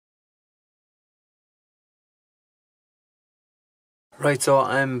Right, so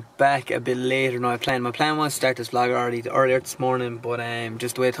I'm back a bit later than my plan. My plan was to start this vlog earlier this morning, but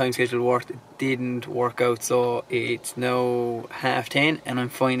just the way the time schedule worked, it didn't work out. So it's now 10:30 and I'm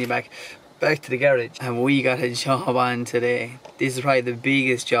finally back to the garage. And we got a job on today. This is probably the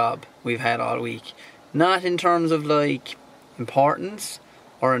biggest job we've had all week. Not in terms of like importance,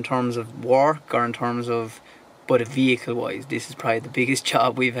 or in terms of work, or in terms of, but vehicle wise, this is probably the biggest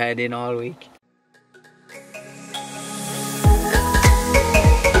job we've had in all week.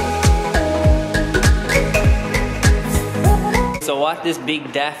 So what this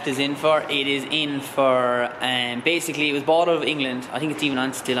big daft is in for, it is in for, basically it was bought out of England. I think it's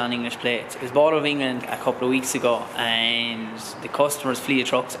even still on English plates. It was bought out of England a couple of weeks ago, and the customer's fleet of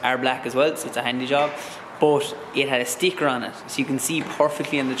trucks are black as well, so it's a handy job. But it had a sticker on it, so you can see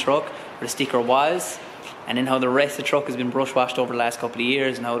perfectly in the truck where the sticker was, and then how the rest of the truck has been brush washed over the last couple of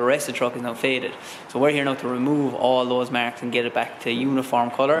years, and how the rest of the truck is now faded. So we're here now to remove all those marks and get it back to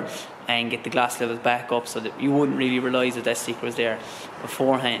uniform colour and get the gloss levels back up so that you wouldn't really realise that sticker was there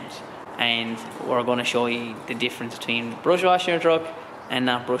beforehand. And we're going to show you the difference between brush washing your truck and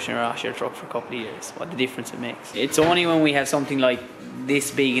not brushing or washing your truck for a couple of years, what the difference it makes. It's only when we have something like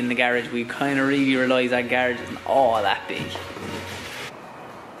this big in the garage we kind of really realise that garage isn't all that big.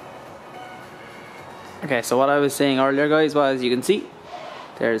 Okay, so what I was saying earlier, guys, was you can see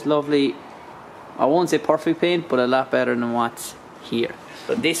there's lovely, I won't say perfect paint, but a lot better than what's here.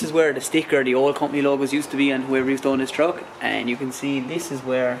 So this is where the sticker, the old company logos used to be on whoever used to own this truck, and you can see this is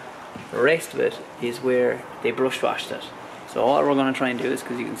where the rest of it is where they brush washed it. So all we're going to try and do is,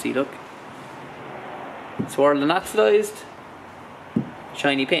 because you can see, look, swirl and oxidized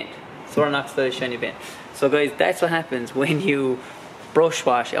shiny paint. Swirl and oxidized shiny paint. So guys, that's what happens when you brush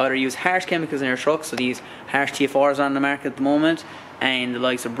wash. You either use harsh chemicals in your truck, so these harsh TFRs are on the market at the moment, and the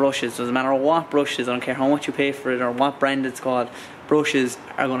likes of brushes. Doesn't matter what brushes, I don't care how much you pay for it or what brand it's called, brushes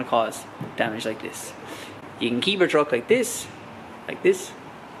are going to cause damage like this. You can keep your truck like this,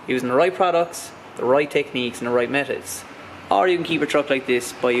 using the right products, the right techniques and the right methods, or you can keep your truck like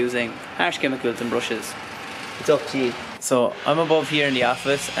this by using harsh chemicals and brushes. It's up to you. So I'm above here in the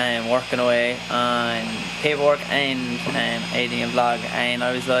office and working away on paperwork and editing a vlog, and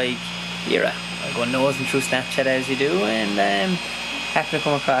I was like, Ira, I'll go nosing through Snapchat as you do, and happened to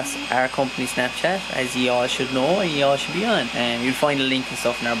come across our company Snapchat, as you all should know and you all should be on. And you'll find a link and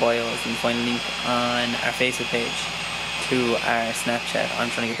stuff in our bios, and you'll find a link on our Facebook page to our Snapchat. I'm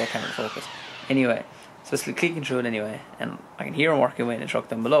trying to get that camera to focus. Anyway, so it's clicking through it anyway, and I can hear them working away in the truck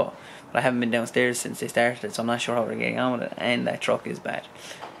down below. But I haven't been downstairs since they started it, so I'm not sure how they're getting on with it, and that truck is bad.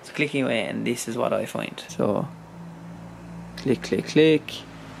 So clicking away, and this is what I find. So click, click, click.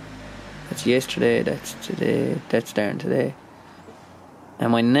 That's yesterday, that's today, that's there and today.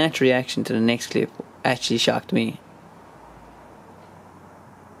 And my natural reaction to the next clip actually shocked me.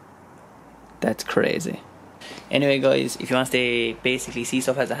 That's crazy. Anyway guys, if you want to basically see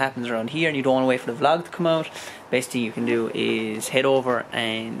stuff as it happens around here and you don't want to wait for the vlog to come out, best thing you can do is head over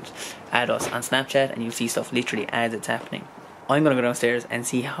and add us on Snapchat, and you'll see stuff literally as it's happening. I'm going to go downstairs and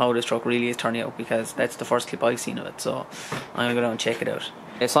see how this truck really is turning out, because that's the first clip I've seen of it, so I'm going to go down and check it out.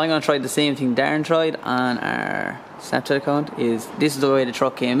 So I'm going to try the same thing Darren tried on our Snapchat account. This is the way the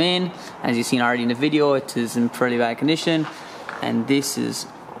truck came in. As you've seen already in the video, it is in pretty bad condition, and this is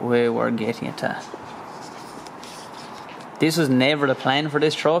where we're getting it at. This was never the plan for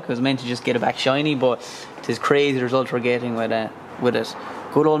this truck. It was meant to just get it back shiny, but it is crazy the result we're getting with it.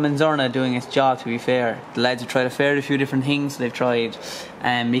 Good old Menzorna doing its job, to be fair. The lads have tried a few different things. They've tried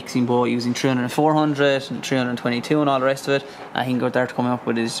mixing both using 300 and 400 and 322 and all the rest of it. I think what they're coming up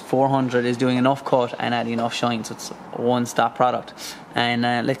with is 400 is doing enough cut and adding enough shine, so it's a one-stop product. And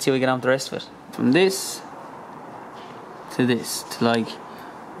let's see how we get on with the rest of it. From this to like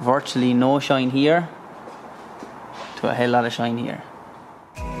virtually no shine here to a hell lot of shine here.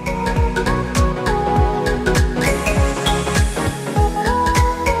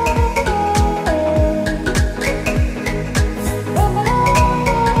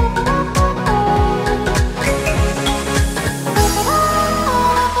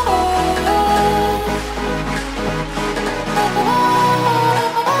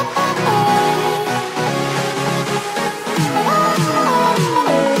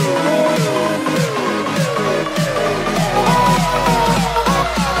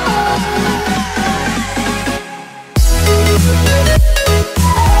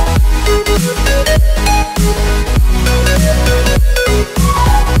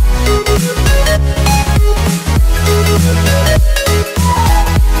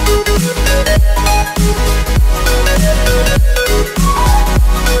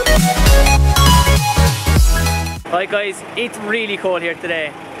 Right guys, it's really cold here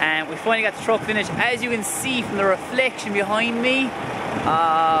today and we finally got the truck finished. As you can see from the reflection behind me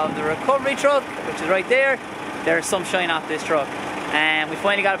of the recovery truck, which is right there, there's some shine off this truck. And we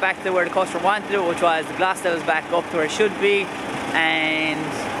finally got it back to where the customer wanted it, which was the glass levels back up to where it should be. And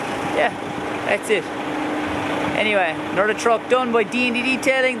yeah, that's it. Anyway, another truck done by D&D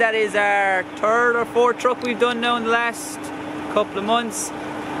Detailing. That is our third or fourth truck we've done now in the last couple of months.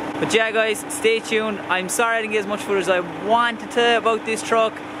 But yeah guys, stay tuned. I'm sorry I didn't get as much footage as I wanted to about this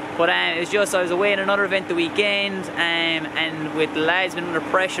truck, but it's just I was away in another event the weekend, and with the lads been under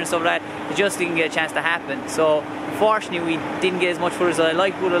pressure and stuff like that, it just didn't get a chance to happen. So unfortunately we didn't get as much footage as I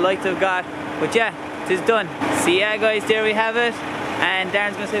would have liked to have got. But yeah, it is done. So yeah guys, there we have it. And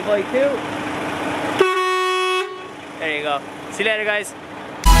Darren's gonna say bye too. There you go. See you later guys.